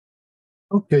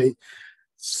Okay,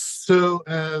 so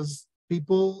as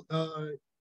people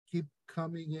keep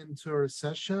coming into our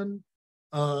session,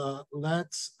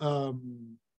 let's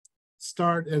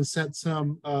start and set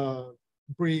some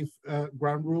brief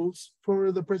ground rules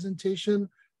for the presentation.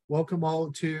 Welcome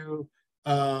all to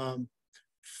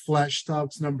Flash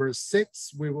Talks number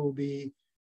 6. We will be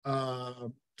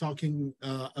talking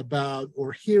about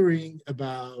or hearing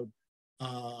about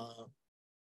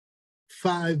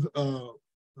 5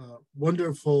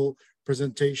 wonderful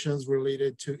presentations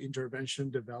related to intervention,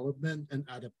 development, and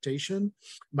adaptation.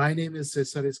 My name is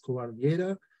Cesar Escobar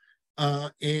Viera,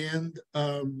 and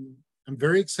I'm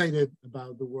very excited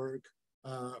about the work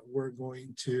we're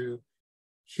going to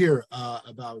hear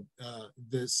about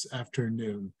this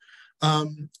afternoon.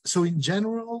 So in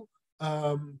general,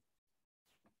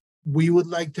 we would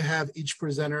like to have each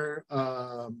presenter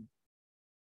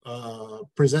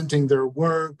presenting their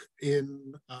work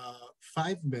in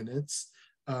 5 minutes.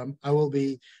 I will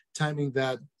be timing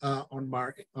that on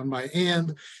my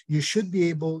end. You should be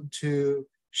able to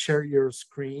share your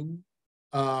screen,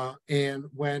 and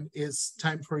when it's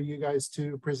time for you guys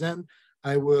to present,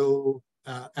 I will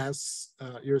ask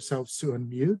yourselves to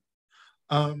unmute.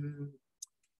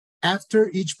 After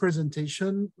each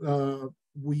presentation,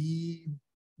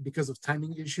 because of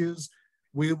timing issues,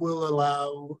 we will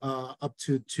allow up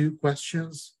to 2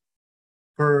 questions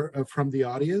from the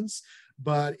audience.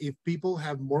 But if people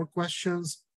have more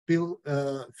questions, feel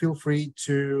free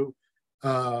to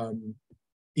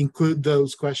include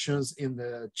those questions in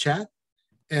the chat,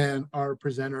 and our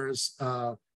presenters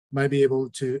might be able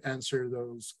to answer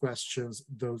those questions,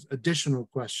 those additional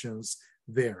questions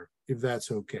there, if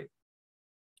that's okay.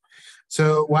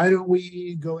 So why don't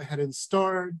we go ahead and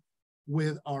start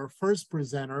with our first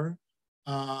presenter.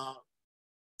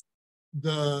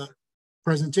 The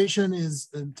presentation is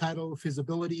entitled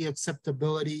Feasibility,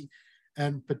 Acceptability,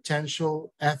 and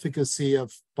Potential Efficacy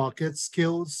of Pocket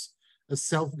Skills, a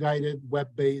self-guided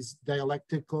web-based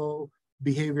dialectical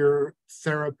behavior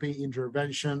therapy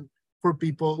intervention for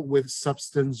people with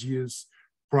substance use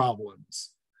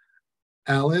problems.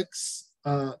 Alex,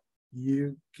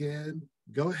 you can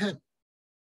go ahead.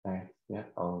 Thanks. Yeah,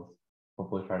 I'll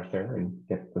hopefully try to share and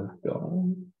get this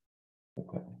going.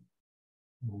 Okay.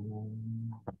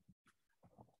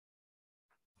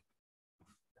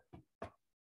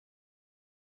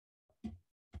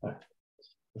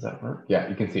 Does that work? Yeah,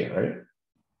 you can see it, right?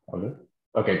 All good?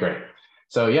 Okay, great.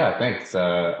 So yeah, thanks.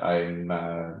 I'm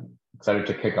excited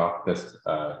to kick off this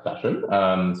session.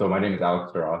 So my name is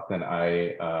Alex Daros, and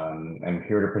I am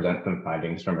here to present some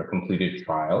findings from a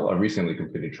recently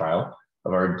completed trial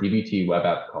of our DBT web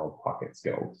app called Pocket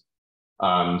Skills.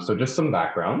 So just some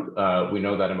background, we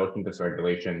know that emotion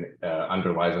dysregulation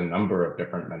underlies a number of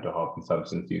different mental health and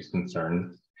substance use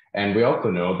concerns. And we also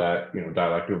know that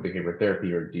dialectical behavior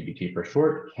therapy, or DBT for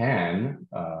short, can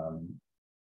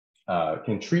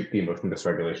treat the emotion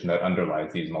dysregulation that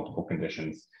underlies these multiple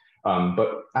conditions.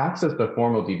 But access to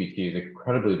formal DBT is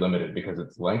incredibly limited because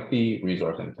it's lengthy,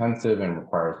 resource intensive, and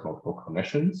requires multiple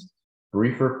clinicians.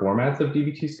 Briefer formats of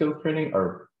DBT skills training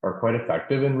are quite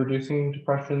effective in reducing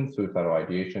depression, suicidal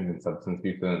ideation, and substance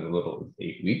use in as little as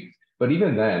 8 weeks. But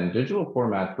even then, digital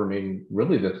formats remain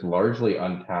really this largely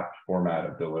untapped format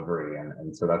of delivery.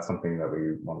 And so that's something that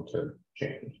we wanted to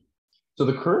change. So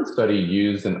the current study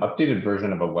used an updated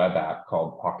version of a web app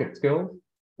called Pocket Skills.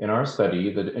 In our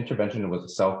study, the intervention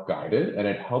was self-guided, and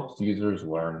it helps users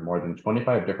learn more than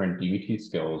 25 different DBT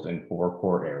skills in 4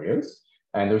 core areas.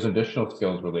 And there's additional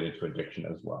skills related to addiction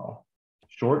as well.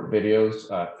 Short videos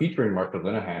featuring Martha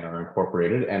Linehan are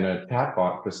incorporated, and a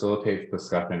chatbot facilitates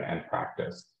discussion and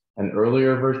practice. An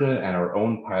earlier version and our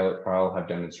own pilot trial have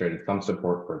demonstrated some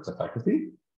support for its efficacy,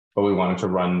 but we wanted to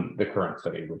run the current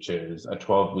study, which is a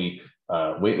 12-week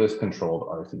waitlist-controlled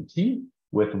RCT,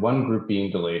 with one group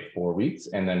being delayed 4 weeks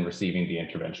and then receiving the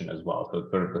intervention as well. So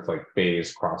it's sort of this like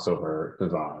phase crossover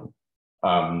design.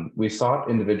 We sought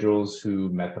individuals who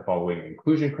met the following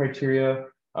inclusion criteria.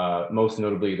 Most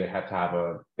notably, they had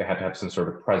to have some sort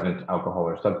of present alcohol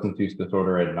or substance use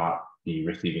disorder and not be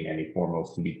receiving any formal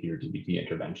CBT or DBT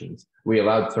interventions. We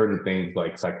allowed certain things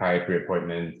like psychiatry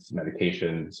appointments,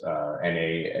 medications,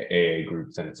 NA, AA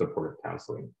groups, and supportive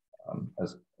counseling.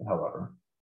 However,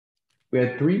 we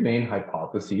had 3 main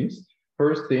hypotheses.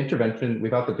 First, we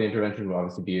thought that the intervention would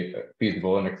obviously be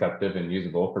feasible and acceptable and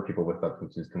usable for people with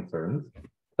substance use concerns.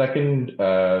 Second,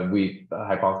 we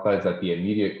hypothesized that the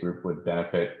immediate group would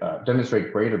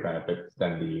demonstrate greater benefits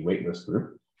than the waitlist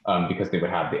group because they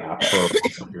would have the app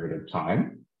for a period of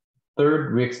time.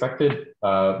 Third, we expected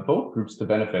both groups to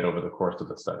benefit over the course of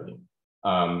the study.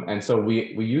 And so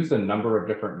we used a number of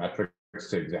different metrics metrics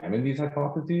to examine these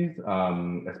hypotheses,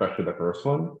 especially the first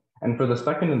one. And for the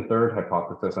second and third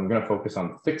hypothesis, I'm going to focus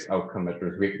on 6 outcome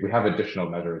measures. We have additional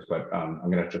measures, but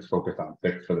I'm going to just focus on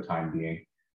 6 for the time being.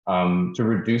 To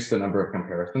reduce the number of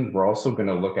comparisons, we're also going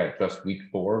to look at just week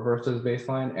 4 versus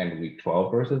baseline and week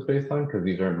 12 versus baseline, because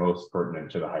these are most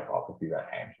pertinent to the hypotheses at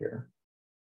hand here.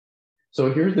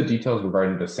 So here's the details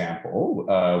regarding the sample,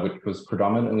 which was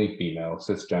predominantly female,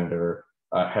 cisgender,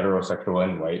 heterosexual,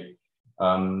 and white.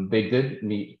 They did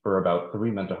meet for about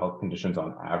 3 mental health conditions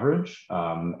on average.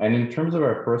 And in terms of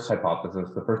our first hypothesis,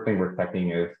 the first thing we're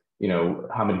checking is,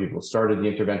 how many people started the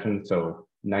intervention. So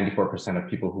 94% of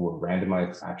people who were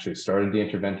randomized actually started the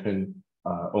intervention.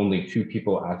 Only 2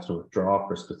 people asked to withdraw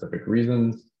for specific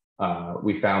reasons.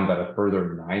 We found that a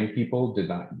further 9 people did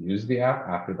not use the app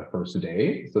after the first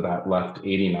day. So that left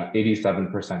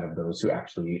 87% of those who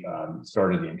actually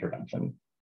started the intervention.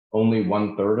 Only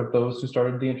 1/3 of those who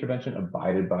started the intervention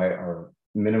abided by our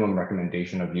minimum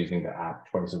recommendation of using the app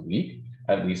twice a week,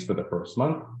 at least for the first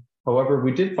month. However,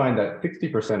 we did find that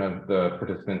 60% of the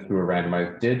participants who were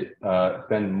randomized did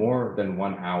spend more than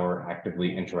 1 hour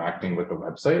actively interacting with the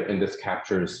website. And this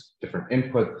captures different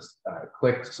inputs,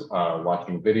 clicks,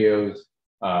 watching videos,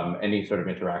 any sort of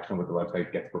interaction with the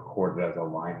website gets recorded as a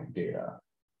line of data.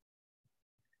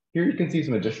 Here you can see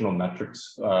some additional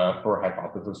metrics for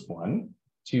hypothesis 1.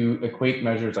 To equate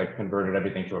measures, I converted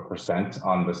everything to a %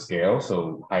 on the scale,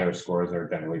 so higher scores are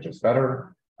generally just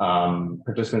better.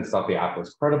 Participants thought the app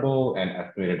was credible and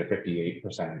estimated a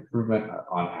 58% improvement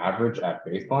on average at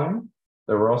baseline.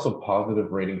 There were also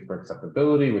positive ratings for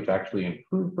acceptability, which actually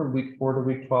improved from week 4 to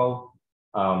week 12.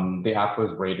 The app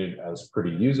was rated as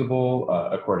pretty usable,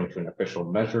 according to an official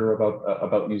measure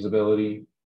about usability.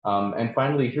 And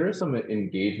finally, here are some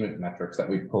engagement metrics that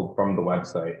we pulled from the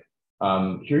website.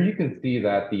 Here you can see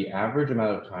that the average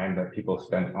amount of time that people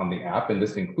spent on the app, and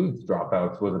this includes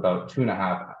dropouts, was about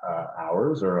 2.5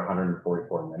 hours or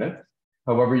 144 minutes.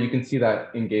 However, you can see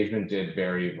that engagement did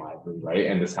vary widely, right?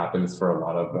 And this happens for a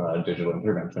lot of digital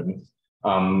interventions.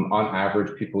 On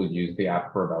average, people used the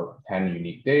app for about 10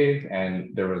 unique days,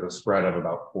 and there was a spread of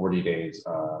about 40 days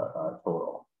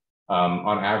total.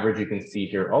 On average, you can see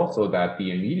here also that the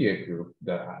immediate group,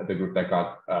 the group that got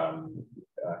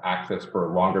access for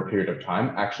a longer period of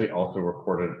time, actually also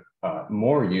recorded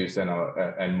more use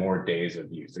and more days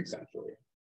of use, essentially.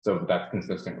 So that's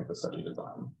consistent with the study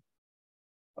design.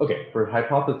 Okay, for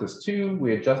hypothesis 2,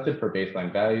 we adjusted for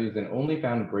baseline values and only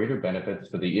found greater benefits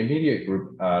for the immediate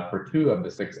group for 2 of the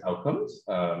 6 outcomes,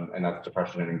 and that's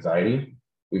depression and anxiety.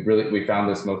 We found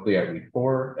this mostly at week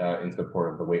 4 in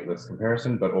support of the waitlist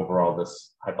comparison, but overall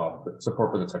this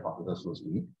support for this hypothesis was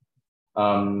weak.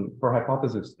 For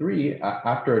hypothesis 3,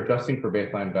 after adjusting for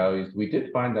baseline values, we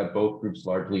did find that both groups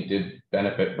largely did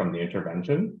benefit from the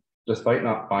intervention. Despite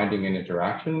not finding an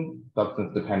interaction,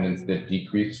 substance dependence did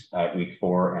decrease at week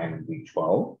 4 and week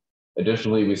 12.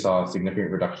 Additionally, we saw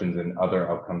significant reductions in other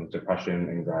outcomes, depression,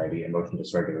 anxiety, emotion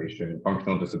dysregulation,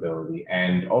 functional disability,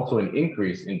 and also an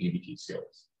increase in DBT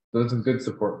skills. So this is good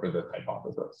support for this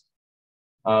hypothesis.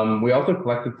 We also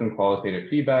collected some qualitative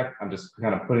feedback. I'm just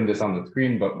kind of putting this on the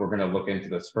screen, but we're going to look into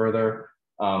this further.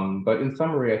 But in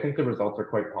summary, I think the results are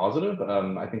quite positive.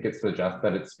 I think it suggests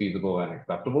that it's feasible and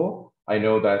acceptable. I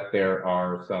know that there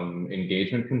are some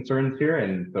engagement concerns here,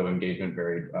 and so engagement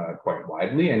varied quite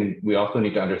widely. And we also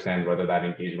need to understand whether that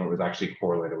engagement was actually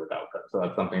correlated with outcomes. So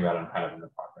that's something that I'm kind of in the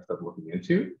process of looking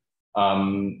into.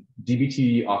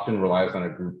 DBT often relies on a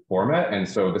group format, and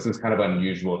so this is kind of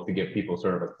unusual to give people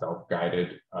sort of a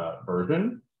self-guided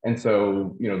version. And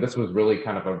so, this was really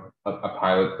kind of a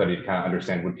pilot study to kind of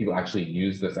understand would people actually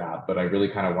use this app, but I really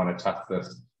kind of want to test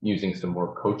this using some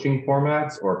more coaching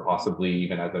formats or possibly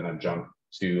even as an adjunct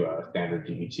to standard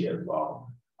DBT as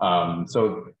well.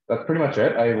 So that's pretty much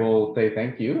it. I will say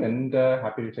thank you and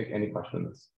happy to take any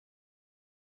questions.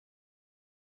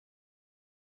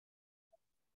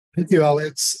 Thank you,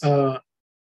 Alex.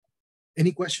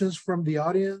 Any questions from the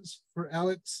audience for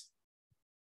Alex?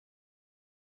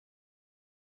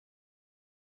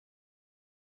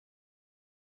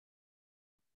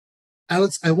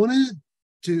 Alex, I wanted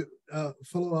to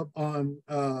follow up on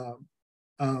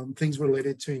things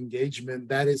related to engagement.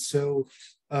 That is so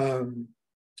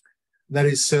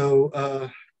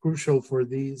crucial for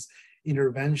these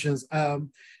interventions.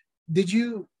 Did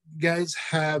you guys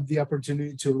have the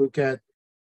opportunity to look at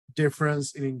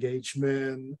difference in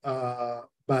engagement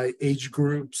by age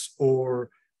groups or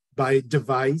by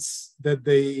device that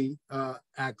they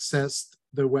accessed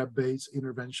the web-based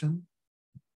intervention?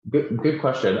 Good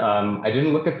question. I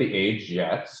didn't look at the age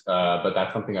yet, but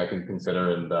that's something I can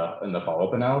consider in the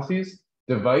follow-up analyses.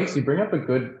 Device, you bring up a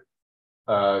good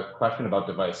question about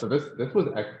device. So this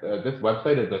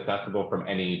website is accessible from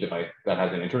any device that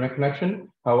has an internet connection.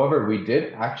 However, we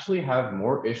did actually have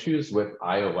more issues with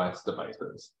iOS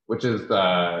devices, which is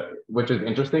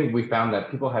interesting. We found that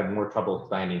people had more trouble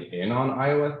signing in on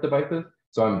iOS devices.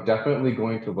 So I'm definitely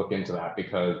going to look into that,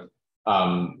 because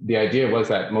the idea was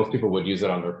that most people would use it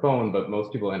on their phone, but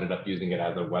most people ended up using it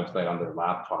as a website on their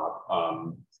laptop.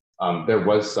 There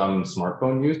was some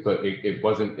smartphone use, but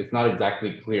it's not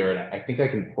exactly clear. And I think I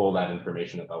can pull that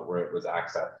information about where it was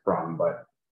accessed from, but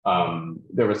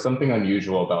there was something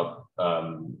unusual about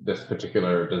this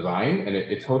particular design, and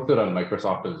it's hosted on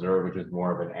Microsoft Azure, which is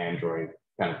more of an Android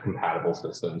kind of compatible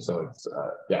system. So it's,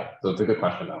 yeah, so it's a good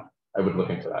question though. I would look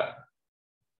into that.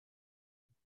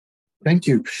 Thank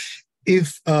you.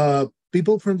 If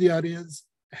people from the audience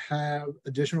have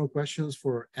additional questions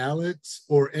for Alex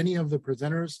or any of the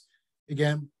presenters,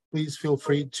 again, please feel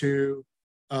free to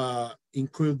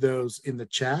include those in the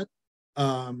chat,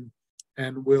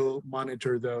 and we'll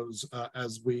monitor those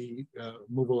as we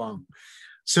move along.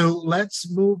 So let's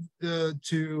move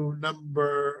to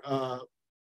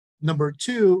number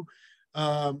two,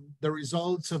 the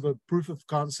results of a proof of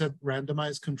concept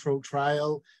randomized controlled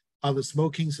trial of a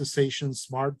smoking cessation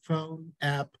smartphone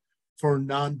app for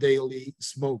non-daily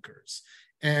smokers.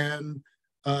 And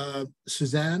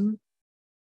Suzanne,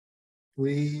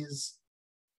 please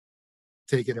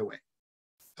take it away.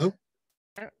 Oh,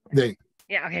 there you go.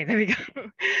 Yeah, okay, there we go.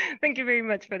 Thank you very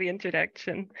much for the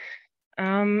introduction.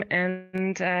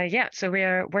 Yeah, so we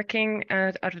are working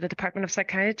out of the Department of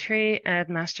Psychiatry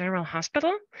at Mass General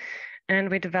Hospital, and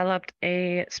we developed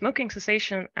a smoking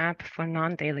cessation app for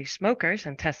non-daily smokers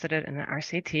and tested it in the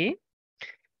RCT.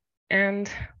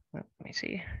 And let me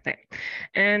see there.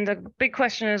 And the big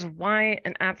question is, why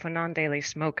an app for non-daily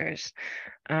smokers?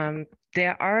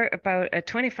 There are about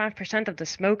 25% of the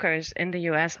smokers in the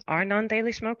US are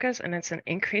non-daily smokers, and it's an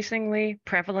increasingly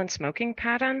prevalent smoking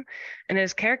pattern, and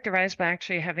is characterized by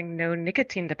actually having no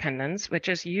nicotine dependence, which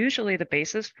is usually the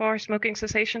basis for smoking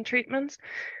cessation treatments.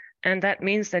 And that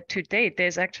means that to date,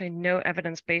 there's actually no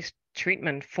evidence-based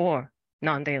treatment for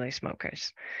non-daily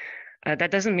smokers.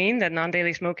 That doesn't mean that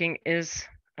non-daily smoking is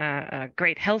a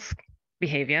great health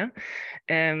behavior.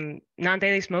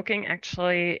 Non-daily smoking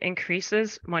actually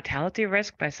increases mortality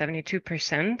risk by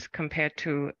 72% compared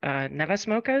to never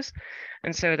smokers.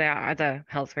 And so there are other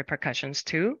health repercussions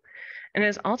too. And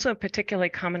it's also particularly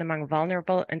common among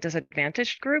vulnerable and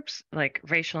disadvantaged groups like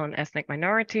racial and ethnic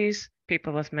minorities,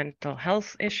 people with mental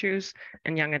health issues,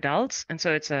 and young adults. And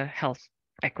so it's a health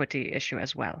equity issue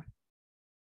as well.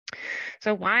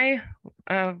 So why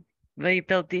we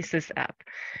built this app?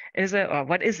 Or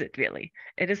what is it really?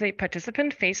 It is a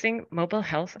participant-facing mobile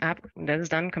health app that is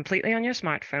done completely on your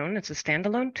smartphone. It's a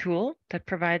standalone tool that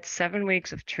provides 7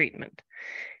 weeks of treatment.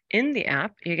 In the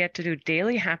app, you get to do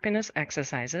daily happiness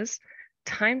exercises,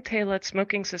 time-tailored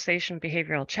smoking cessation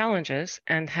behavioral challenges,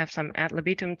 and have some ad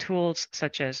libitum tools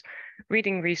such as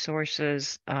reading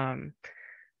resources,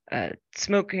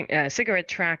 cigarette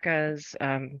trackers,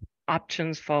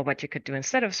 options for what you could do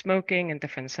instead of smoking in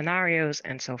different scenarios,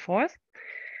 and so forth.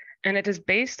 And it is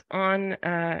based on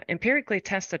empirically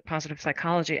tested positive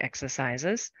psychology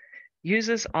exercises,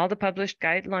 uses all the published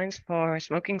guidelines for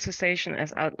smoking cessation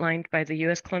as outlined by the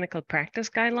US Clinical Practice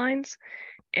Guidelines,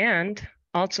 and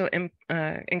also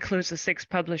includes the 6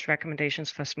 published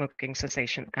recommendations for smoking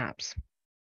cessation apps.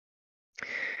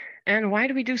 And why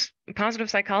do we do positive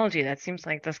psychology? That seems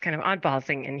like this kind of oddball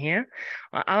thing in here.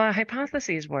 Well, our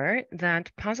hypotheses were that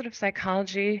positive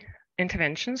psychology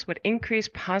interventions would increase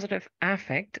positive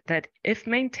affect that, if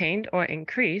maintained or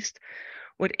increased,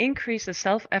 would increase the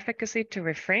self-efficacy to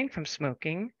refrain from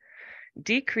smoking,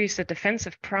 decrease the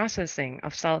defensive processing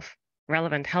of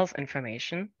self-relevant health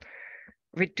information,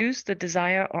 reduce the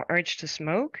desire or urge to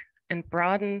smoke, and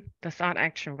broaden the thought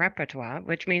action repertoire,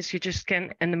 which means you just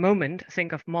can, in the moment,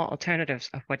 think of more alternatives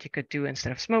of what you could do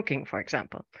instead of smoking, for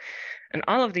example. And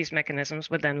all of these mechanisms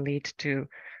would then lead to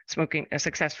a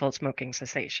successful smoking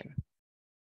cessation.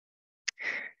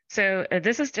 So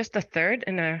this is just the third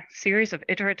in a series of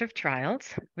iterative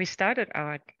trials. We started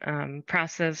our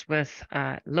process with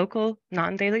local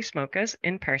non-daily smokers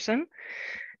in person,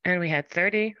 and we had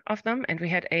 30 of them, and we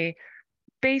had a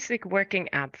basic working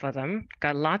app for them,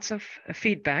 got lots of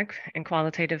feedback and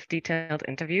qualitative detailed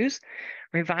interviews,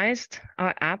 revised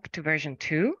our app to version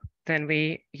 2, then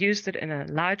we used it in a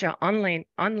larger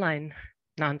online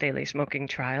non-daily smoking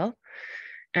trial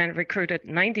and recruited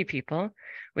 90 people.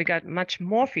 We got much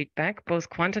more feedback, both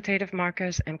quantitative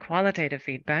markers and qualitative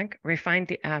feedback, refined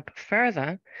the app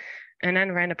further, and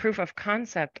then ran a proof of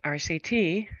concept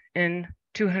RCT in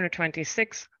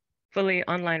 226 fully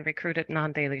online recruited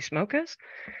non-daily smokers.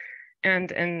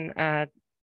 And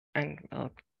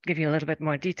I'll give you a little bit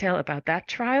more detail about that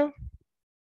trial.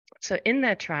 So in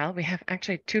that trial, we have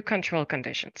actually two control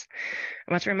conditions.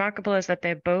 And what's remarkable is that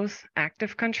they're both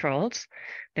active controls.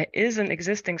 There is an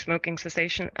existing smoking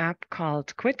cessation app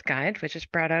called Quit Guide, which is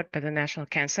brought out by the National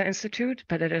Cancer Institute,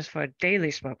 but it is for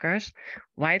daily smokers,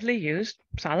 widely used,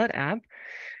 solid app,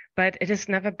 but it has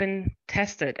never been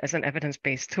tested as an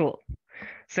evidence-based tool.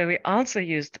 So we also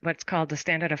used what's called the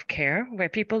standard of care, where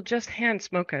people just hand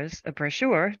smokers a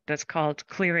brochure that's called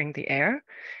Clearing the Air.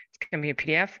 It can be a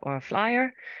PDF or a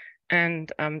flyer,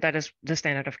 and that is the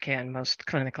standard of care in most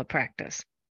clinical practice.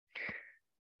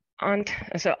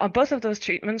 So both of those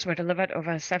treatments were delivered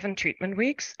over 7 treatment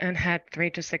weeks and had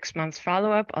 3 to 6 months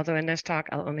follow-up, although in this talk,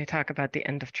 I'll only talk about the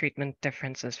end of treatment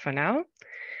differences for now.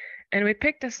 And we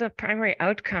picked as the primary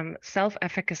outcome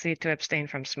self-efficacy to abstain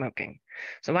from smoking.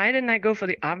 So why didn't I go for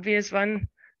the obvious one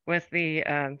with the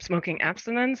smoking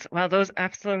abstinence? Well, those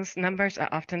abstinence numbers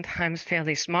are oftentimes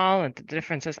fairly small and the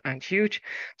differences aren't huge.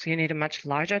 So you need a much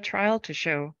larger trial to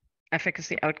show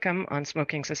efficacy outcome on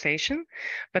smoking cessation.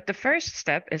 But the first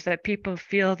step is that people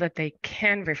feel that they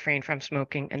can refrain from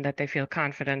smoking and that they feel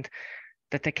confident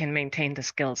that they can maintain the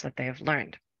skills that they have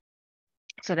learned.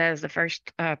 So that is the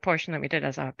first portion that we did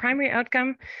as our primary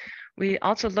outcome. We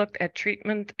also looked at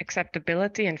treatment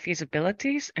acceptability and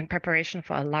feasibilities in preparation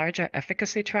for a larger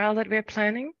efficacy trial that we're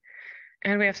planning.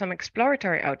 And we have some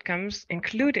exploratory outcomes,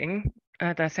 including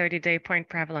the 30-day point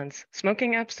prevalence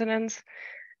smoking abstinence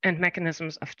and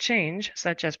mechanisms of change,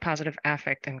 such as positive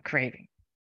affect and craving.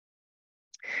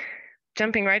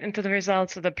 Jumping right into the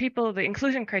results of the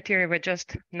inclusion criteria were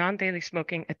just non-daily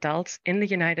smoking adults in the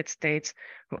United States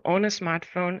who own a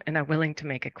smartphone and are willing to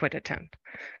make a quit attempt.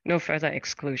 No further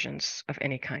exclusions of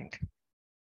any kind.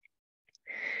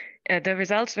 The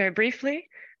results very briefly,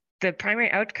 the primary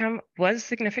outcome was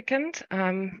significant.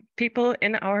 People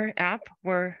in our app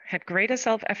had greater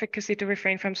self-efficacy to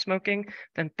refrain from smoking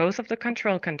than both of the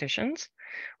control conditions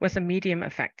with a medium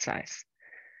effect size.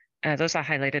 Those are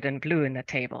highlighted in blue in the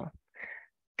table.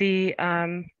 The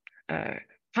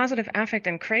positive affect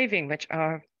and craving, which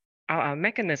are our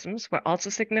mechanisms, were also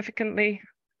significantly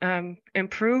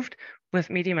improved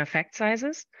with medium effect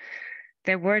sizes.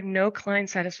 There were no client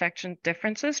satisfaction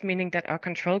differences, meaning that our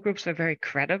control groups were very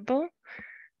credible.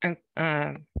 And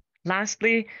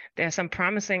lastly, there are some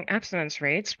promising abstinence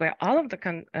rates where all of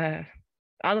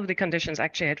the conditions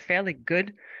actually had fairly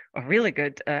good or really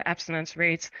good abstinence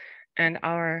rates, and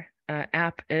our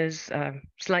app is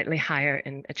slightly higher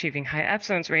in achieving high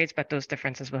abstinence rates, but those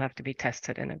differences will have to be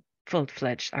tested in a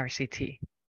full-fledged RCT.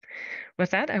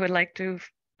 With that, I would like to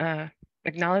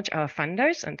acknowledge our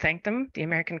funders and thank them. The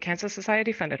American Cancer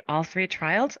Society funded all 3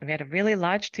 trials, and we had a really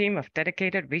large team of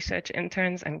dedicated research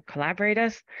interns and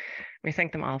collaborators. We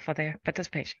thank them all for their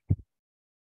participation.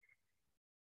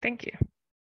 Thank you.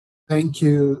 Thank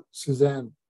you,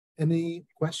 Suzanne. Any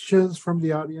questions from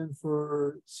the audience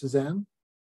for Suzanne?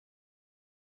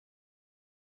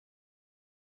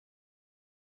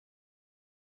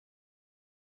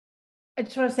 I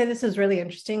just want to say this is really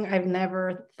interesting. I've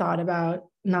never thought about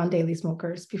non-daily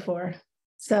smokers before.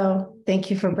 So thank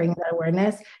you for bringing that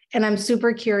awareness. And I'm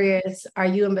super curious, are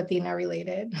you and Bettina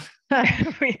related? we are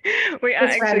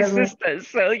actually randomly sisters,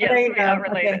 so yes, we are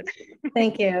related. Okay.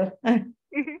 Thank you.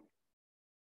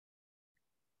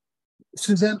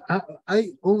 Suzanne,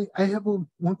 I have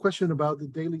one question about the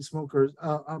daily smokers,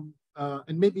 and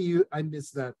maybe I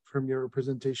missed that from your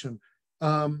presentation.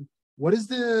 What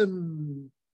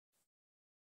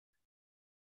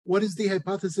is the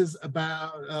hypothesis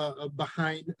about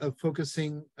behind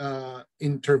focusing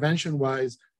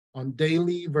intervention-wise on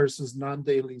daily versus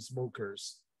non-daily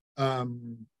smokers?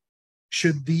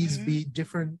 Should these be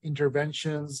different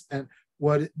interventions, and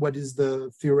what is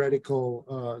the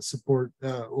theoretical support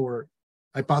or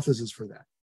hypothesis for that?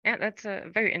 Yeah, that's a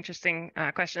very interesting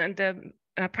question. And the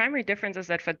primary difference is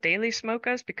that for daily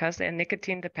smokers, because they're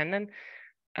nicotine dependent,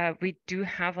 we do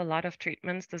have a lot of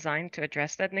treatments designed to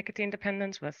address that nicotine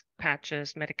dependence with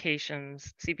patches,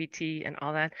 medications, CBT, and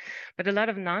all that. But a lot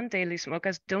of non-daily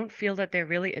smokers don't feel that they're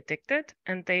really addicted,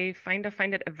 and they find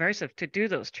it aversive to do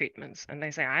those treatments. And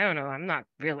they say, I don't know, I'm not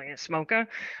really a smoker.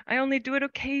 I only do it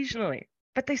occasionally.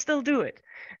 But they still do it.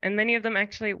 And many of them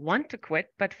actually want to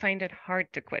quit, but find it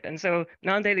hard to quit. And so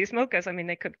non-daily smokers, I mean,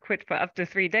 they could quit for up to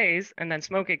 3 days and then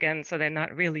smoke again. So they're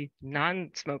not really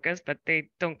non-smokers, but they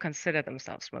don't consider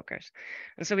themselves smokers.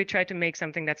 And so we try to make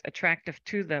something that's attractive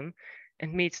to them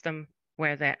and meets them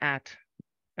where they're at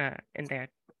in their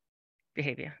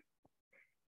behavior.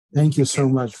 Thank you so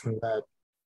much for that.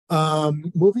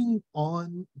 Moving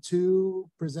on to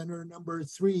presenter number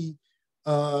 3,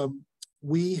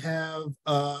 we have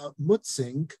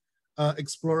Mutsink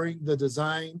exploring the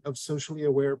design of socially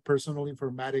aware personal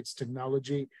informatics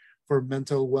technology for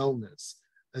mental wellness.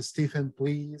 Stephen,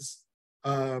 please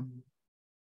go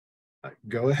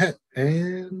ahead.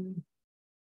 And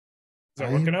is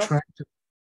that working out?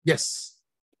 Yes.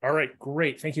 All right,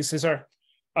 great. Thank you, Cesar.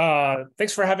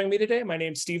 Thanks for having me today. My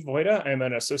name's Steve Voida. I'm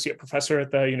an associate professor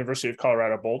at the University of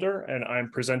Colorado Boulder, and I'm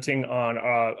presenting on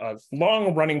a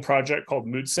long-running project called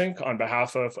MoodSync on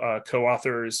behalf of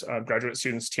co-authors, graduate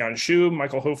students Tian Xu,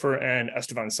 Michael Hoeppner, and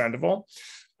Esteban Sandoval.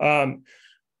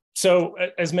 So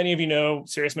as many of you know,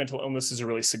 serious mental illness is a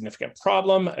really significant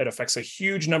problem. It affects a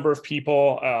huge number of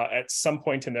people at some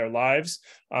point in their lives.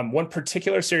 One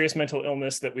particular serious mental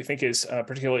illness that we think is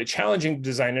particularly challenging to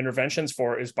design interventions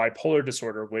for is bipolar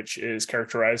disorder, which is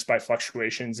characterized by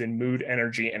fluctuations in mood,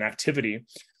 energy, and activity.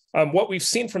 What we've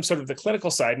seen from sort of the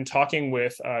clinical side and talking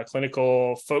with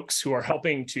clinical folks who are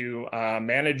helping to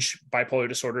manage bipolar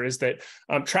disorder is that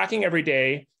tracking every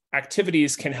day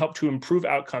activities can help to improve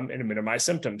outcome and minimize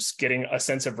symptoms. Getting a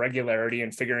sense of regularity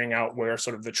and figuring out where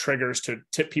sort of the triggers to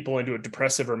tip people into a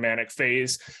depressive or manic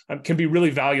phase can be really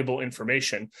valuable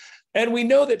information. And we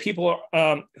know that people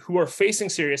who are facing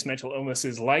serious mental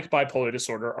illnesses like bipolar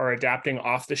disorder are adapting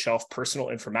off-the-shelf personal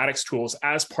informatics tools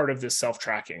as part of this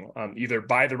self-tracking, either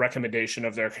by the recommendation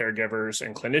of their caregivers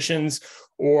and clinicians,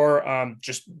 or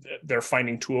just they're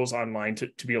finding tools online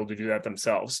to be able to do that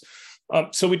themselves.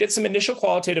 So we did some initial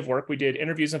qualitative work. We did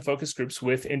interviews and focus groups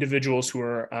with individuals who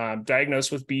were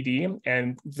diagnosed with BD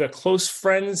and the close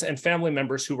friends and family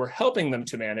members who were helping them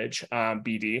to manage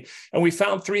BD. And we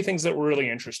found 3 things that were really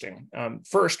interesting.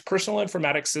 First, personal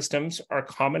informatics systems are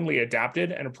commonly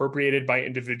adapted and appropriated by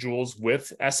individuals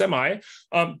with SMI,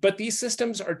 but these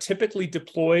systems are typically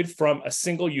deployed from a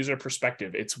single user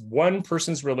perspective. It's one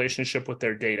person's relationship with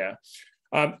their data.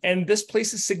 And this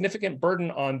places significant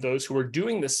burden on those who are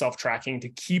doing this self-tracking to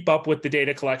keep up with the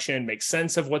data collection, make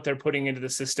sense of what they're putting into the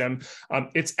system.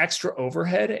 It's extra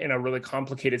overhead in a really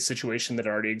complicated situation that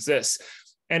already exists.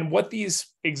 And what these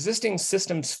existing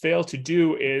systems fail to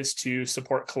do is to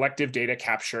support collective data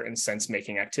capture and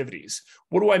sense-making activities.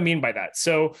 What do I mean by that?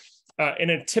 So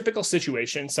in a typical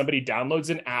situation, somebody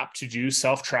downloads an app to do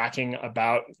self-tracking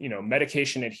about,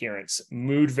 medication adherence,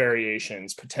 mood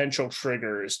variations, potential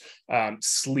triggers,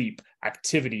 sleep,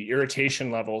 activity, irritation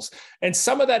levels. And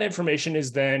some of that information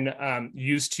is then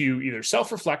used to either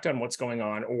self-reflect on what's going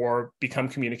on or become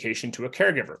communication to a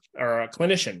caregiver or a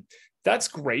clinician. That's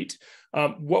great.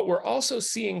 What we're also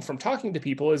seeing from talking to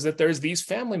people is that there's these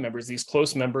family members, these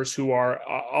close members who are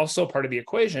also part of the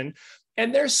equation.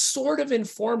 And they're sort of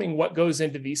informing what goes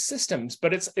into these systems,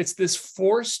 but it's this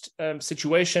forced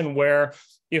situation where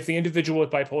if the individual with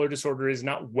bipolar disorder is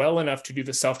not well enough to do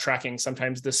the self-tracking,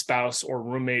 sometimes the spouse or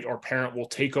roommate or parent will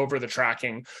take over the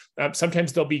tracking.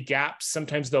 Sometimes there'll be gaps.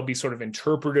 Sometimes there'll be sort of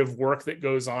interpretive work that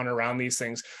goes on around these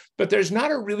things. But there's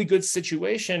not a really good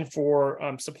situation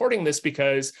for supporting this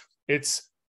because it's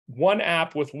one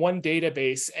app with one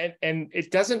database, and it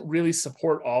doesn't really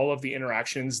support all of the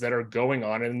interactions that are going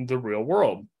on in the real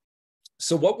world.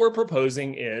 So what we're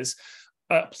proposing is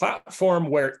a platform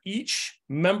where each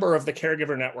member of the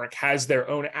caregiver network has their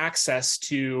own access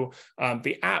to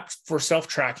the app for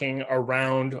self-tracking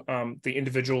around the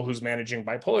individual who's managing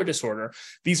bipolar disorder.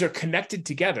 These are connected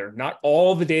together. Not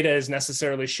all the data is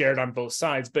necessarily shared on both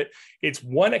sides, but it's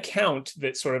one account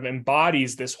that sort of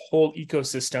embodies this whole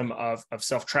ecosystem of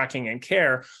self-tracking and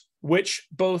care, which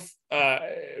both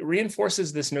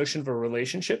reinforces this notion of a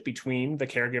relationship between the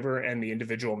caregiver and the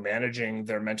individual managing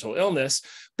their mental illness,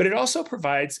 but it also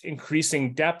provides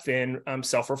increasing depth in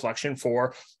self-reflection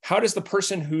for how does the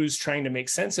person who's trying to make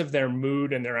sense of their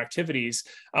mood and their activities,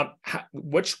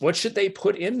 what should they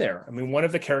put in there? I mean, one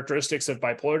of the characteristics of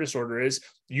bipolar disorder is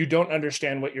you don't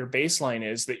understand what your baseline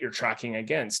is that you're tracking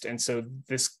against. And so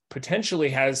this potentially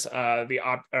has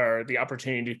the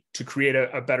opportunity to create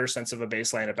a better sense of a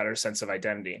baseline, a better sense of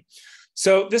identity.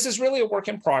 So this is really a work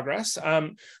in progress.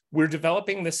 We're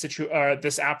developing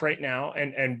this app right now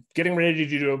and getting ready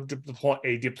to do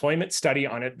a deployment study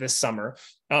on it this summer.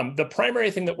 The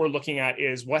primary thing that we're looking at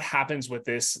is what happens with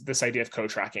this idea of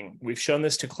co-tracking. We've shown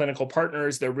this to clinical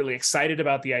partners. They're really excited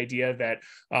about the idea that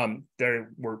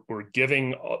we're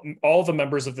giving all the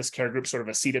members of this care group sort of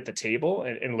a seat at the table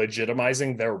and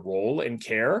legitimizing their role in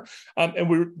care. And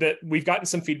we've gotten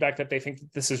some feedback that they think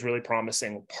that this is really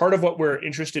promising. Part of what we're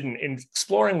interested in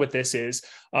exploring with this is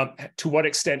to what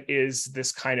extent extent is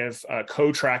this kind of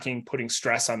co-tracking putting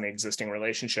stress on the existing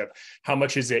relationship? How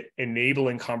much is it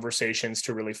enabling conversations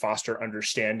to really foster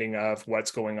understanding of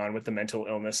what's going on with the mental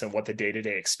illness and what the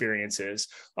day-to-day experience is?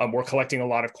 We're collecting a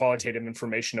lot of qualitative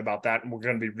information about that, and we're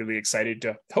going to be really excited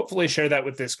to hopefully share that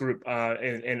with this group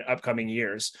in upcoming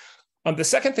years. The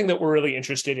second thing that we're really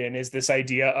interested in is this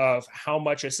idea of how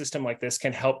much a system like this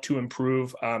can help to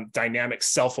improve dynamic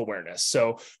self-awareness.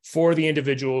 So for the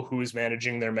individual who is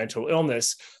managing their mental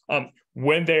illness,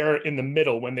 when they're in the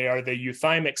middle, when they are the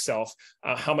euthymic self,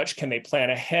 how much can they plan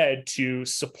ahead to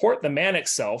support the manic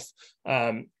self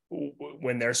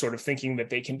when they're sort of thinking that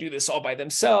they can do this all by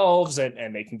themselves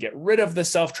and they can get rid of the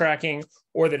self-tracking,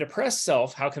 or the depressed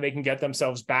self, how can they get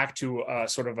themselves back to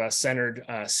sort of a centered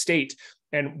state,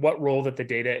 and what role that the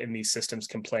data in these systems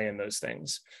can play in those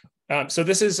things. So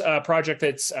this is a project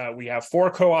that's, we have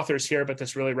 4 co-authors here, but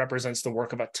this really represents the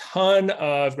work of a ton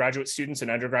of graduate students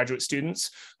and undergraduate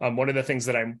students. One of the things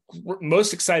that I'm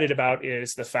most excited about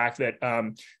is the fact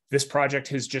that this project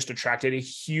has just attracted a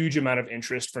huge amount of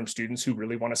interest from students who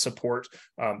really want to support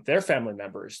their family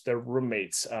members, their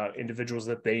roommates, individuals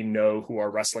that they know who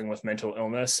are wrestling with mental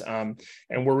illness. And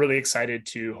we're really excited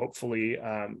to hopefully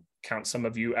count some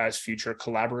of you as future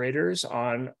collaborators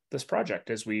on this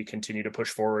project as we continue to push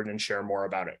forward and share more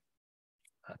about it.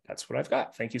 That's what I've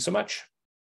got. Thank you so much.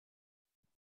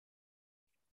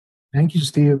 Thank you,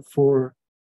 Steve, for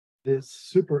this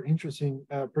super interesting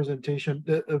presentation.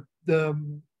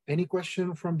 Any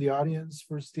question from the audience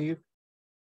for Steve?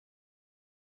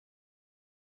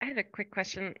 I had a quick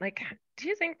question. Like, do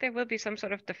you think there will be some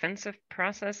sort of defensive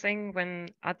processing when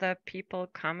other people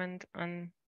comment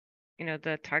on, you know,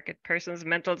 the target person's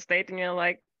mental state, and you're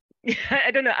like, I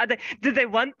don't know, do they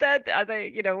want that? Are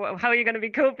they, you know, how are you going to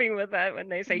be coping with that when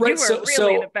they say right, you were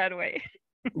really in a bad way?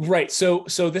 Right. So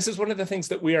this is one of the things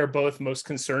that we are both most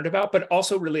concerned about, but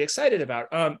also really excited about.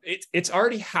 It's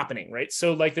already happening, right?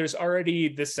 So like, there's already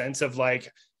this sense of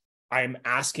like, I'm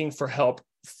asking for help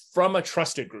from a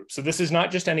trusted group. So this is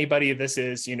not just anybody. This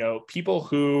is, you know, people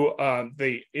who,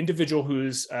 the individual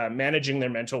who's managing their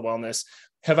mental wellness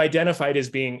have identified as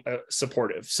being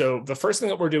supportive. So the first thing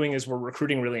that we're doing is we're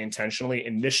recruiting really intentionally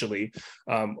initially.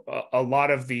 A lot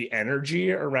of the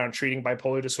energy around treating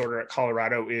bipolar disorder at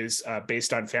Colorado is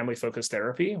based on family-focused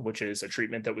therapy, which is a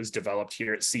treatment that was developed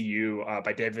here at CU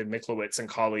by David Miklowitz and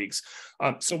colleagues.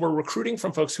 So we're recruiting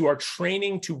from folks who are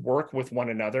training to work with one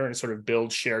another and sort of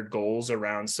build shared goals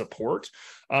around support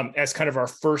as kind of our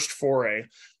first foray.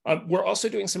 We're also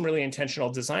doing some really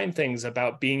intentional design things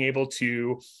about being able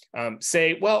to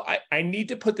say, well, I need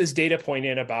to put this data point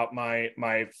in about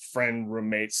my friend,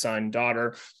 roommate, son,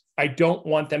 daughter. I don't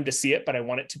want them to see it, but I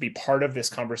want it to be part of this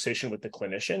conversation with the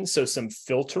clinician. So some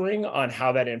filtering on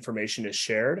how that information is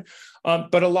shared.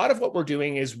 But a lot of what we're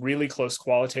doing is really close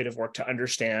qualitative work to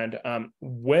understand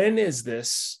when is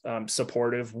this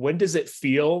supportive? When does it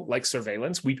feel like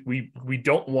surveillance? We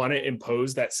don't want to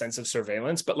impose that sense of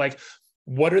surveillance, but like,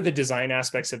 what are the design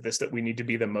aspects of this that we need to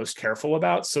be the most careful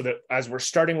about, so that as we're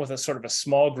starting with a sort of a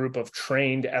small group of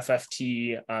trained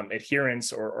FFT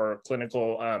adherents or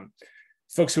clinical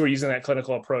folks who are using that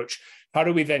clinical approach, how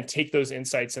do we then take those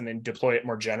insights and then deploy it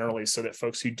more generally so that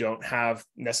folks who don't have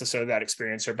necessarily that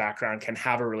experience or background can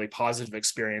have a really positive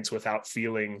experience without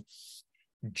feeling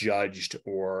judged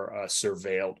or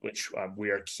surveilled, which we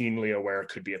are keenly aware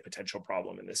could be a potential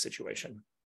problem in this situation.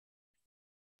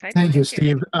 Thank you,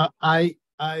 Steve. I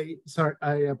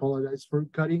apologize for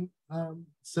cutting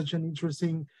such an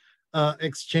interesting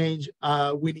exchange.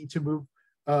 We need to move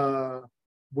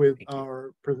with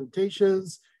our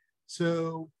presentations.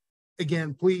 So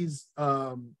again, please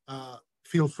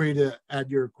feel free to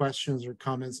add your questions or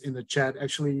comments in the chat.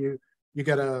 Actually, you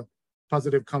got a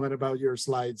positive comment about your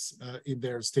slides in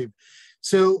there, Steve.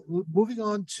 So moving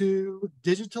on to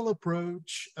digital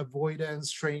approach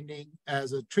avoidance training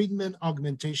as a treatment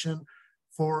augmentation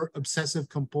for obsessive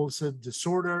compulsive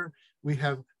disorder. We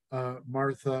have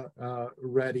Martha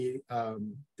ready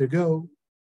to go.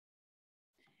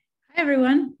 Hi,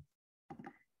 everyone.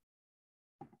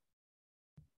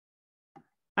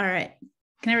 All right.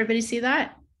 Can everybody see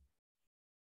that?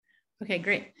 Okay,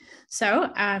 great.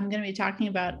 So I'm going to be talking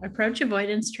about approach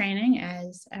avoidance training,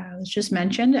 as was just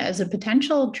mentioned, as a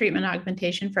potential treatment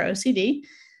augmentation for OCD.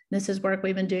 This is work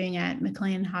we've been doing at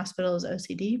McLean Hospital's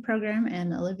OCD program,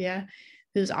 and Alivia,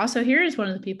 who's also here, is one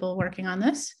of the people working on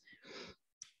this.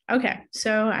 Okay,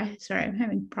 so sorry, I'm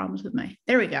having problems with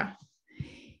there we go.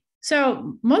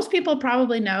 So most people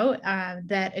probably know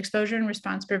that exposure and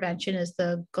response prevention is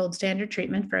the gold standard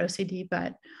treatment for OCD,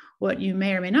 but what you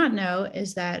may or may not know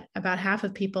is that about half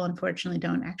of people, unfortunately,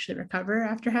 don't actually recover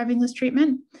after having this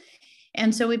treatment.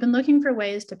 And so we've been looking for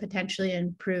ways to potentially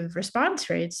improve response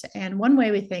rates. And one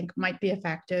way we think might be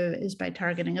effective is by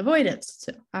targeting avoidance.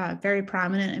 It's a very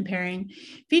prominent impairing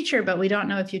feature, but we don't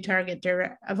know if you target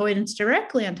avoidance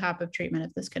directly on top of treatment,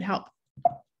 if this could help.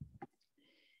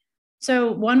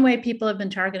 So one way people have been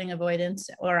targeting avoidance,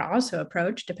 or also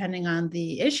approach, depending on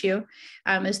the issue,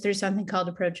 is through something called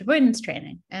approach avoidance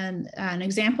training. And an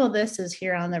example of this is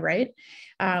here on the right,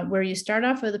 where you start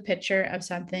off with a picture of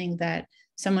something that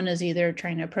someone is either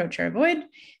trying to approach or avoid.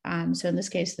 So in this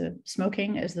case, the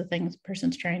smoking is the thing the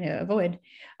person's trying to avoid.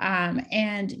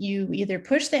 And you either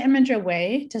push the image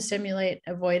away to simulate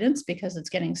avoidance because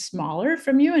it's getting smaller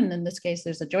from you. And in this case,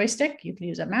 there's a joystick. You can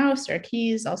use a mouse or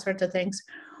keys, all sorts of things.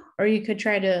 Or you could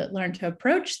try to learn to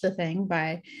approach the thing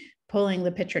by pulling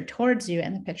the picture towards you,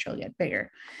 and the picture will get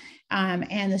bigger.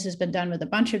 And this has been done with a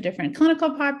bunch of different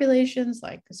clinical populations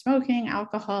like smoking,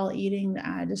 alcohol, eating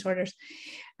disorders.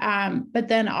 But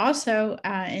then also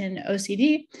in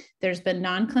OCD, there's been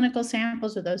non-clinical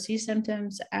samples with OC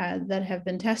symptoms that have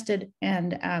been tested.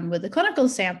 And with the clinical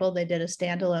sample, they did a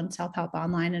standalone self-help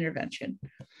online intervention.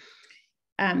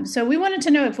 So we wanted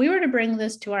to know if we were to bring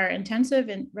this to our intensive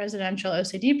and residential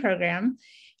OCD program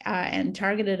and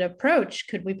targeted approach,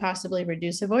 could we possibly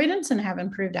reduce avoidance and have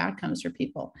improved outcomes for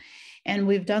people? And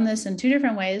we've done this in two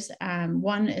different ways.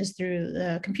 One is through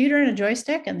the computer and a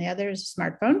joystick, and the other is a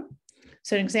smartphone.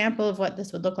 So an example of what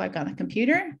this would look like on a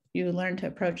computer, you learn to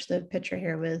approach the picture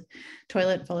here with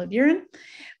toilet full of urine.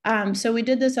 So we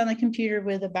did this on the computer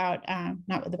with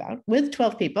with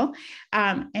 12 people.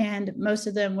 And most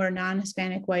of them were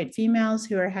non-Hispanic white females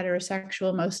who are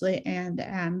heterosexual mostly and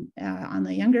on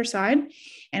the younger side.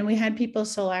 And we had people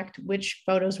select which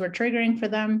photos were triggering for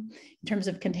them in terms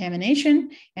of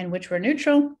contamination and which were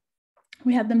neutral.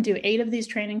 We had them do 8 of these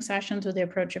training sessions with the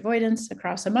approach avoidance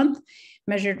across a month,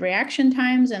 measured reaction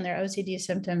times and their OCD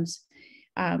symptoms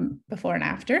before and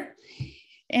after.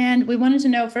 And we wanted to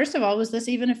know, first of all, was this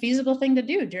even a feasible thing to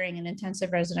do during an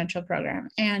intensive residential program?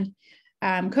 And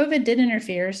COVID did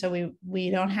interfere, so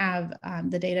we don't have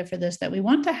the data for this that we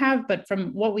want to have, but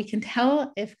from what we can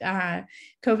tell, if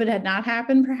COVID had not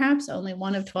happened, perhaps only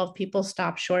 1 of 12 people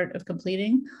stopped short of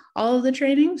completing all of the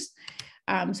trainings.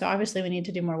 So obviously we need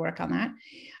to do more work on that.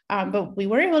 But we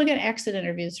were able to get exit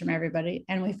interviews from everybody.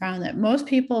 And we found that most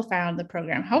people found the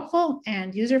program helpful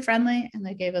and user-friendly. And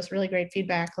they gave us really great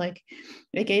feedback. Like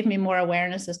it gave me more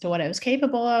awareness as to what I was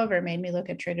capable of, or made me look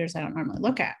at triggers I don't normally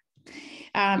look at.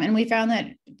 And we found that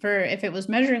if it was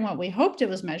measuring what we hoped it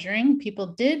was measuring, people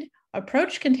did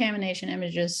approach contamination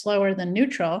images slower than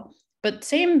neutral, but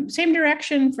same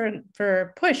direction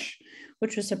for push,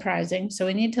 which was surprising. So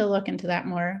we need to look into that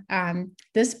more.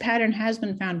 This pattern has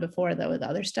been found before, though, with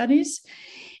other studies.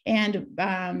 And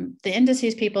the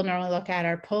indices people normally look at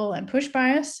are pull and push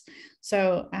bias.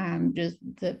 So just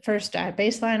the first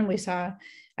baseline, we saw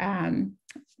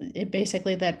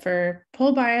basically that for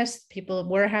pull bias, people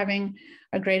were having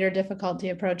a greater difficulty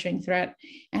approaching threat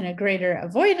and a greater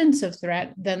avoidance of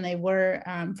threat than they were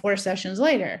 4 sessions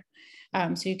later.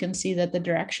 So you can see that the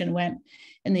direction went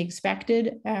in the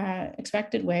expected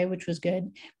way, which was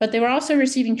good, but they were also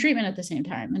receiving treatment at the same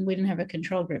time, and we didn't have a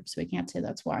control group, so we can't say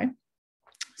that's why.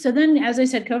 So then, as I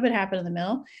said, COVID happened in the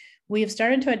middle. We've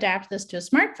started to adapt this to a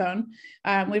smartphone.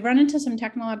 We've run into some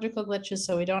technological glitches,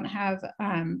 so we don't have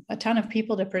a ton of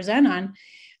people to present on.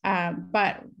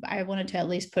 But I wanted to at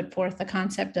least put forth the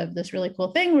concept of this really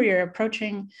cool thing where you're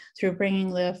approaching through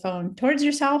bringing the phone towards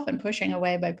yourself and pushing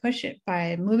away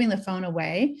by moving the phone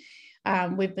away.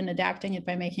 We've been adapting it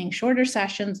by making shorter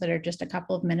sessions that are just a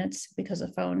couple of minutes, because a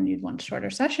phone, you'd want shorter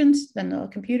sessions than the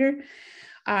computer.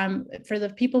 For the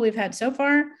people we've had so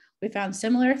far, we found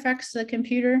similar effects to the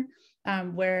computer,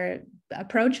 where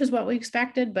approach is what we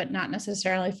expected, but not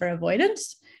necessarily for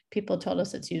avoidance. People told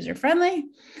us it's user-friendly.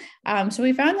 So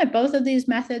we found that both of these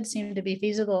methods seem to be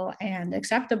feasible and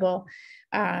acceptable.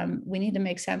 We need to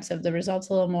make sense of the results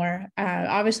a little more.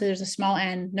 Obviously, there's a small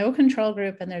n, no control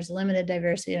group, and there's limited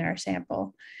diversity in our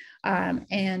sample.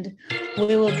 And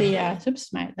we will be, oops,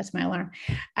 that's my alarm.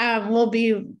 We'll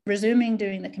be resuming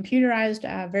doing the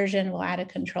computerized version. We'll add a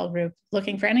control group,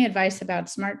 looking for any advice about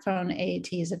smartphone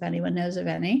AATs, if anyone knows of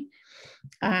any.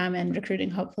 And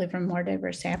recruiting hopefully from a more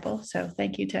diverse sample. So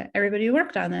thank you to everybody who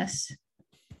worked on this.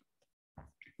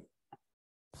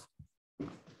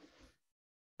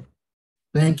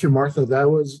 Thank you, Martha. That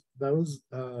was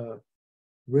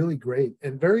really great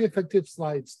and very effective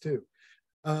slides too.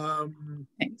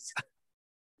 Thanks.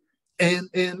 And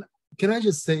can I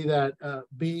just say that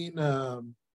being a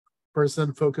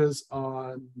person focused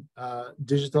on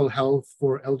digital health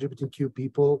for LGBTQ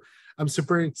people, I'm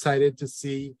super excited to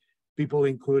see people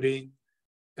including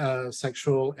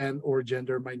sexual and or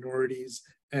gender minorities,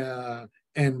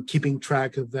 and keeping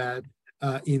track of that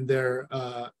in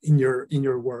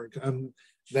your work.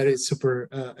 That is super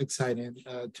exciting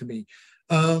to me.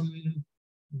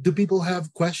 Do people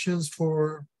have questions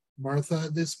for Martha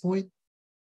at this point?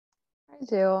 I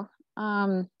do.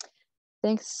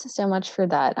 Thanks so much for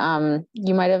that.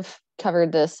 You might have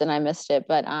covered this and I missed it,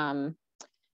 but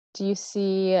do you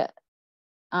see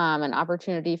an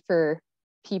opportunity for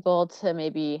people to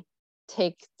maybe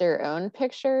take their own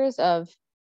pictures of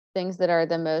things that are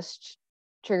the most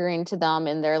triggering to them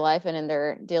in their life and in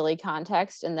their daily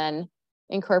context, and then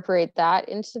incorporate that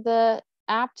into the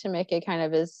app to make it kind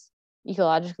of as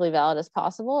ecologically valid as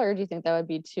possible? Or do you think that would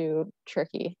be too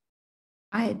tricky?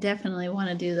 I definitely want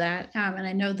to do that. And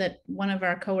I know that one of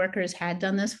our coworkers had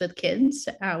done this with kids,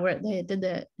 where they did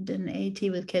an AT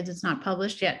with kids. It's not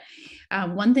published yet.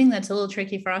 One thing that's a little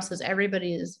tricky for us is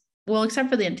everybody is, well, except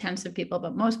for the intensive people,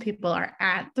 but most people are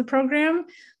at the program.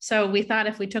 So we thought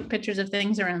if we took pictures of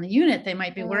things around the unit, they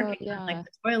might be working on like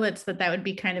the toilets, that would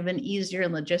be kind of an easier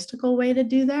logistical way to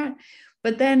do that.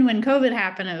 But then when COVID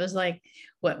happened, it was like,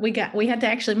 we had to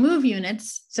actually move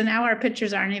units. So now our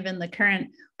pictures aren't even the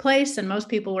current place, and most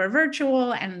people were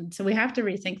virtual. And so we have to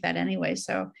rethink that anyway.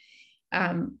 So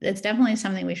it's definitely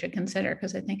something we should consider,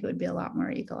 because I think it would be a lot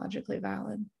more ecologically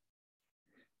valid.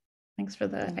 Thanks for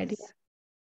the idea.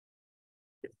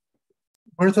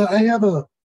 Martha, I have a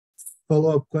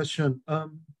follow-up question.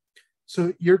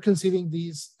 So you're conceiving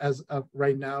these as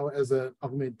right now as an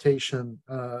augmentation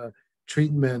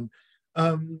treatment.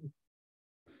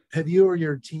 Have you or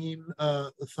your team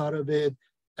thought of it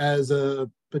as a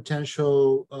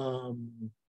potential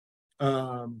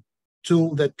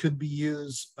tool that could be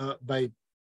used by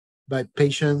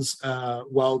patients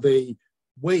while they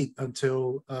wait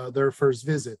until their first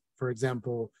visit, for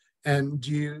example? And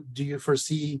do you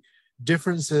foresee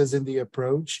differences in the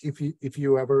approach if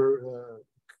you ever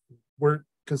were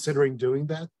considering doing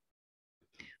that?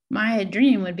 My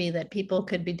dream would be that people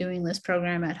could be doing this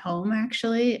program at home,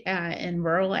 actually, in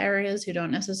rural areas who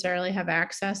don't necessarily have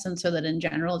access. And so that in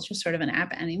general, it's just sort of an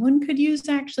app anyone could use,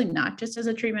 actually, not just as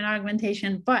a treatment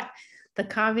augmentation. But the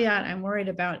caveat I'm worried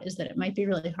about is that it might be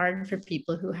really hard for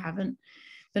people who haven't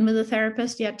been with a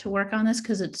therapist yet to work on this,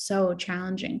 because it's so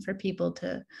challenging for people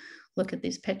to look at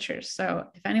these pictures. So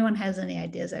if anyone has any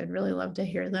ideas, I would really love to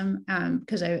hear them,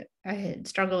 because I had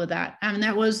struggled with that. And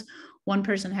that was one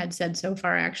person had said so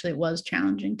far, actually, it was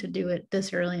challenging to do it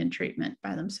this early in treatment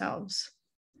by themselves.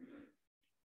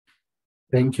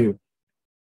 Thank you.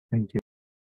 Thank you.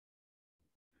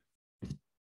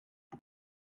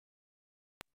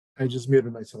 I just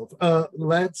muted myself.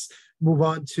 Let's move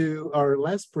on to our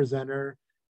last presenter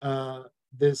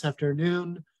this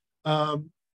afternoon.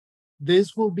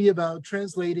 This will be about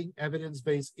translating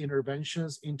evidence-based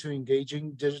interventions into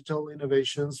engaging digital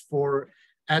innovations for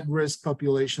at-risk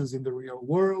populations in the real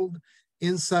world,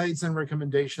 insights and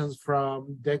recommendations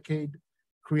from decade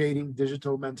creating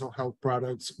digital mental health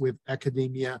products with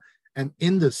academia and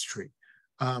industry.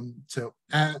 Ryan,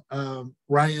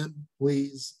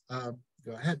 please go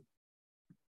ahead.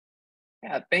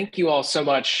 Yeah, thank you all so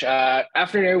much.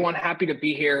 Afternoon, everyone. Happy to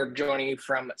be here, joining you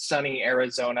from sunny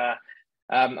Arizona.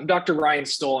 I'm Dr. Ryan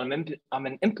Stoll. I'm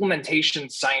an implementation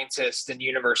scientist and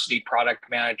university product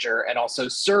manager, and also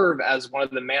serve as one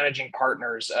of the managing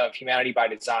partners of Humanity by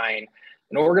Design,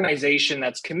 an organization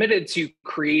that's committed to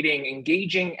creating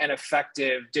engaging and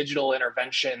effective digital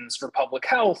interventions for public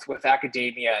health with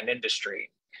academia and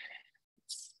industry.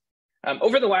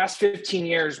 Over the last 15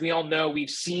 years, we all know we've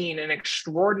seen an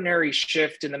extraordinary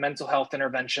shift in the mental health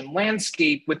intervention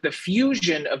landscape, with the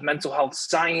fusion of mental health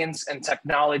science and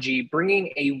technology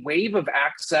bringing a wave of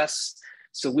access,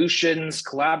 solutions,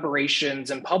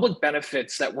 collaborations, and public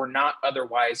benefits that were not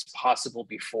otherwise possible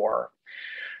before.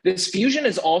 This fusion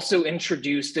has also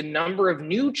introduced a number of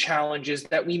new challenges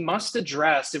that we must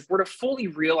address if we're to fully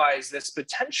realize this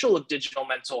potential of digital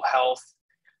mental health.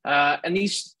 And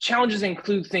these challenges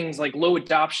include things like low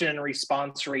adoption and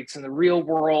response rates in the real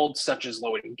world, such as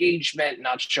low engagement,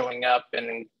 not showing up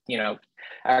and,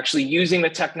 actually using the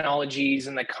technologies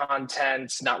and the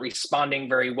content, not responding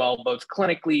very well, both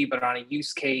clinically, but on a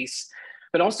use case,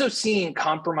 but also seeing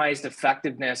compromised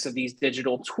effectiveness of these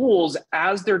digital tools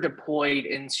as they're deployed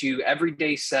into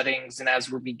everyday settings, and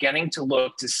as we're beginning to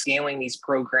look to scaling these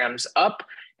programs up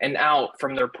and out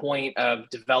from their point of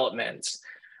development.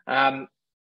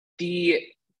 The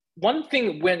one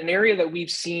thing, an area that we've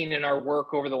seen in our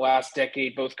work over the last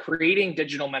decade, both creating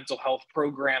digital mental health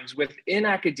programs within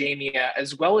academia,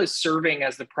 as well as serving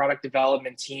as the product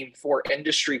development team for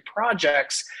industry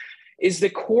projects, is the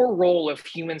core role of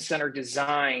human-centered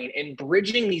design in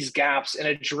bridging these gaps and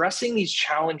addressing these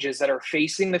challenges that are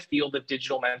facing the field of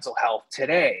digital mental health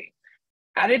today.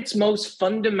 At its most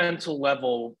fundamental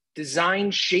level,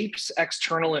 design shapes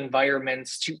external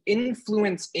environments to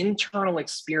influence internal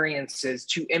experiences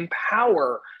to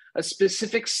empower a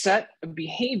specific set of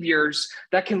behaviors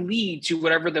that can lead to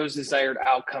whatever those desired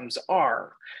outcomes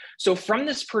are. So from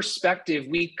this perspective,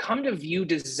 we come to view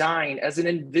design as an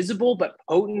invisible but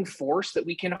potent force that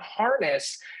we can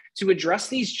harness to address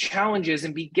these challenges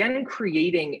and begin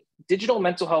creating digital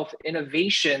mental health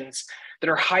innovations that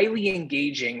are highly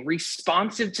engaging,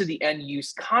 responsive to the end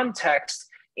use context,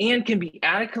 and can be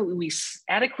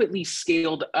adequately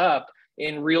scaled up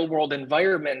in real world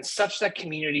environments such that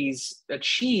communities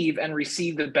achieve and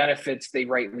receive the benefits they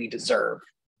rightly deserve.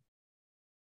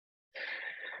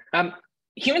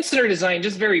 Human-centered design,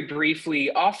 just very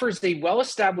briefly, offers a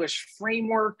well-established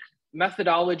framework,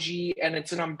 methodology, and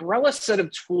it's an umbrella set of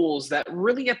tools that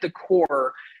really at the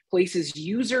core places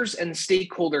users and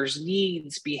stakeholders'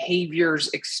 needs, behaviors,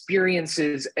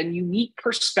 experiences, and unique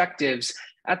perspectives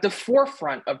at the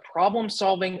forefront of problem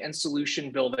solving and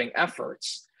solution building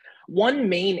efforts. One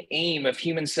main aim of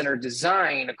human-centered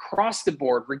design across the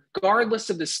board, regardless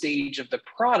of the stage of the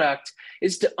product,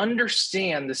 is to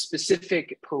understand the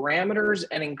specific parameters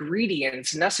and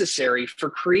ingredients necessary for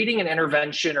creating an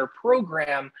intervention or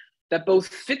program that both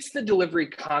fits the delivery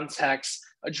context,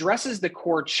 addresses the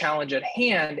core challenge at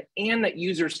hand, and that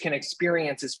users can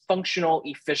experience as functional,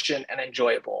 efficient, and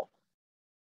enjoyable.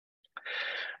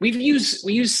 We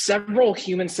use several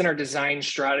human-centered design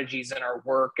strategies in our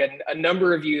work, and a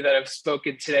number of you that have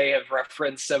spoken today have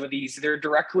referenced some of these, either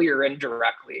directly or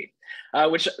indirectly,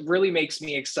 which really makes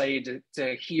me excited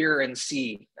to hear and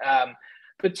see.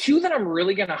 But two that I'm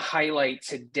really going to highlight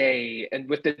today, and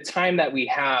with the time that we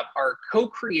have, are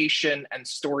co-creation and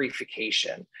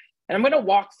storyfication. And I'm going to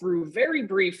walk through very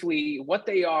briefly what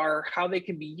they are, how they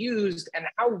can be used, and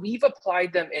how we've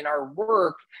applied them in our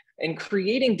work in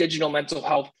creating digital mental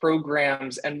health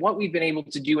programs, and what we've been able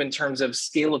to do in terms of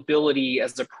scalability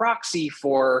as a proxy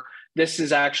for this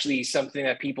is actually something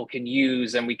that people can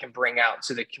use and we can bring out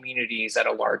to the communities at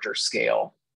a larger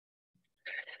scale.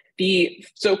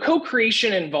 So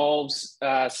co-creation involves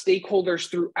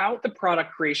stakeholders throughout the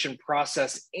product creation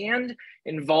process and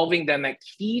involving them at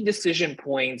key decision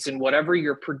points in whatever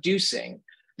you're producing.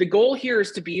 The goal here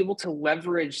is to be able to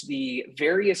leverage the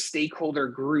various stakeholder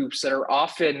groups that are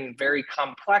often very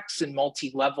complex and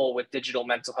multi-level with digital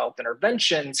mental health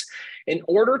interventions in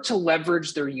order to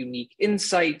leverage their unique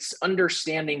insights,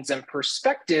 understandings, and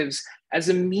perspectives as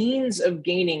a means of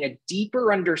gaining a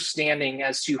deeper understanding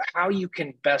as to how you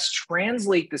can best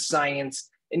translate the science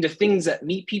into things that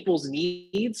meet people's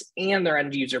needs and their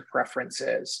end user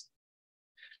preferences.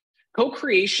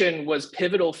 Co-creation was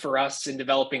pivotal for us in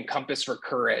developing Compass for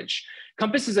Courage.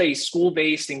 Compass is a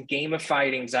school-based and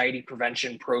gamified anxiety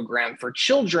prevention program for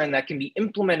children that can be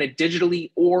implemented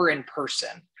digitally or in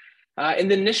person. In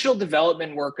the initial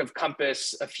development work of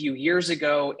Compass a few years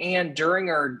ago, and during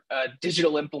our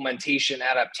digital implementation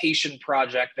adaptation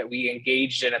project that we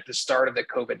engaged in at the start of the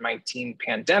COVID-19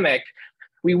 pandemic,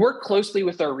 we worked closely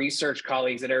with our research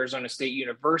colleagues at Arizona State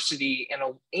University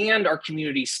and our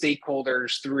community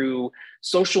stakeholders through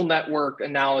social network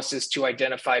analysis to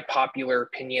identify popular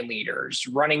opinion leaders,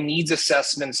 running needs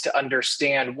assessments to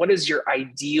understand what does your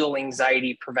ideal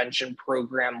anxiety prevention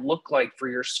program look like for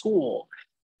your school,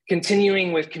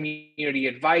 continuing with community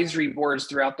advisory boards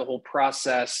throughout the whole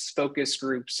process, focus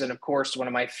groups, and of course, one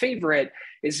of my favorite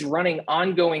is running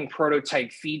ongoing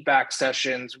prototype feedback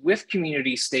sessions with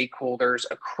community stakeholders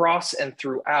across and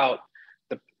throughout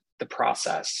the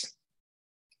process.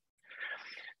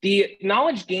 The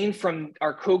knowledge gained from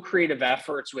our co-creative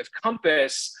efforts with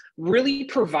Compass really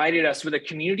provided us with a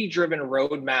community-driven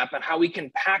roadmap on how we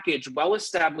can package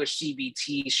well-established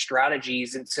CBT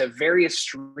strategies into various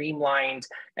streamlined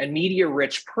and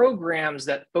media-rich programs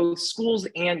that both schools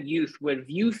and youth would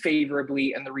view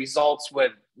favorably, and the results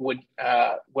would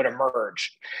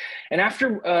emerge. And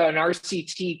after an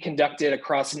RCT conducted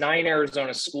across 9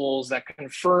 Arizona schools that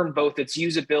confirmed both its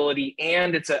usability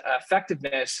and its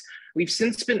effectiveness, we've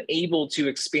since been able to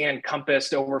expand Compass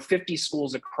to over 50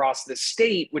 schools across the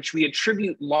state, which we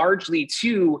attribute largely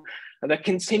to the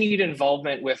continued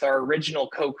involvement with our original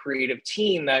co-creative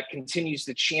team that continues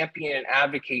to champion and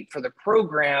advocate for the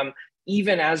program,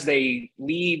 even as they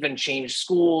leave and change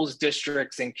schools,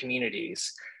 districts, and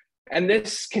communities. And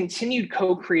this continued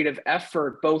co-creative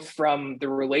effort, both from the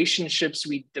relationships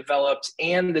we developed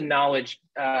and the knowledge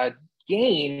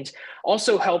gained,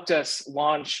 also helped us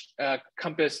launch the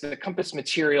Compass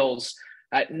materials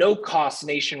at no cost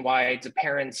nationwide to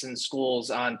parents and schools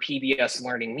on PBS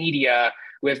learning media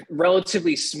with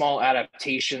relatively small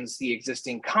adaptations to the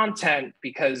existing content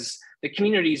because the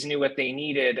communities knew what they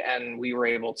needed, and we were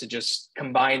able to just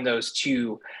combine those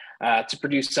two to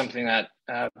produce something that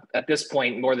at this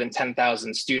point, more than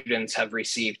 10,000 students have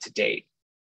received to date.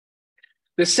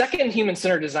 The second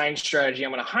human-centered design strategy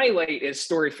I'm going to highlight is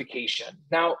storification.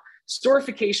 Now,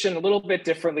 storification, a little bit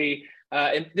differently,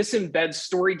 this embeds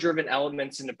story-driven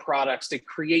elements into products to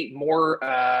create more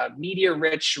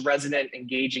media-rich, resonant,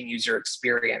 engaging user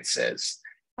experiences.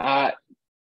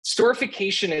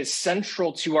 Storification is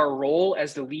central to our role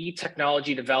as the lead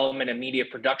technology development and media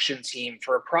production team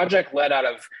for a project led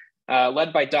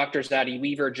by Drs. Natty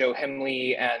Weaver, Joe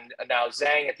Himley, and now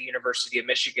Zhang at the University of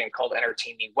Michigan called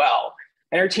Entertain Me Well.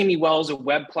 Entertain Me Well is a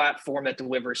web platform that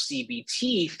delivers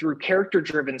CBT through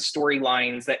character-driven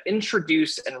storylines that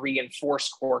introduce and reinforce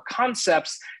core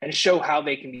concepts and show how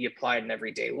they can be applied in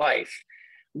everyday life.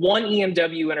 One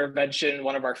EMW intervention,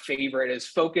 one of our favorite, is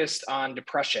focused on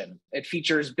depression. It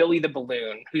features Billy the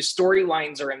Balloon, whose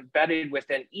storylines are embedded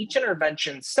within each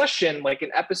intervention session like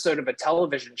an episode of a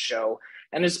television show,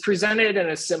 and is presented in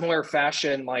a similar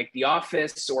fashion like The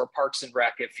Office or Parks and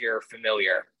Rec if you're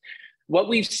familiar. What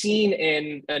we've seen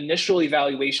in initial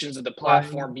evaluations of the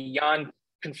platform beyond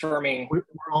confirming... We're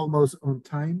almost on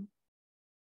time.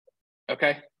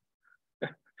 Okay.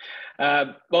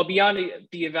 Well, beyond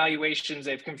the evaluations,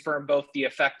 they've confirmed both the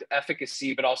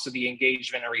efficacy, but also the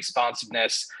engagement and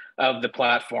responsiveness of the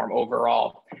platform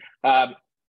overall.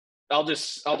 I'll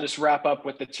just wrap up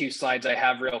with the two slides I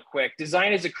have real quick.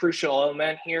 Design is a crucial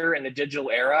element here in the digital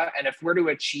era, and if we're to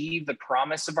achieve the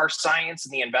promise of our science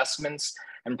and the investments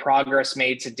and progress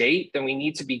made to date, then we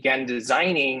need to begin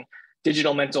designing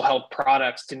digital mental health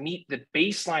products to meet the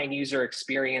baseline user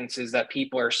experiences that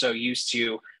people are so used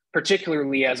to,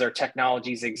 particularly as our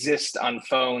technologies exist on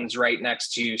phones right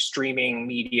next to streaming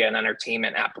media and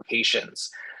entertainment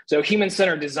applications. So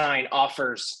human-centered design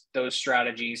offers those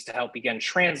strategies to help begin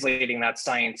translating that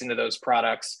science into those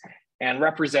products and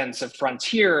represents a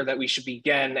frontier that we should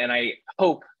begin, and I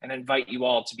hope and invite you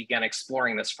all to begin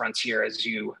exploring this frontier as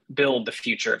you build the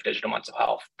future of digital mental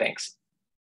health. Thanks.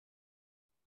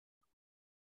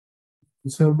 Thank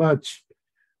you so much.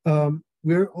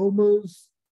 We're almost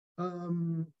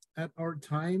at our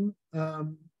time.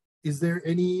 Is there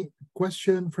any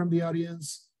question from the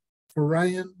audience for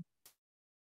Ryan?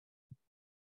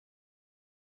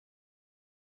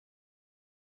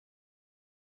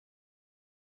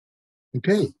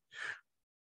 Okay.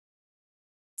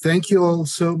 Thank you all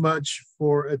so much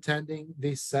for attending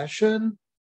this session.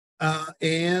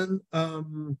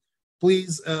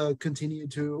 Please continue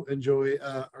to enjoy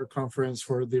our conference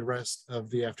for the rest of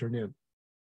the afternoon.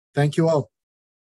 Thank you all.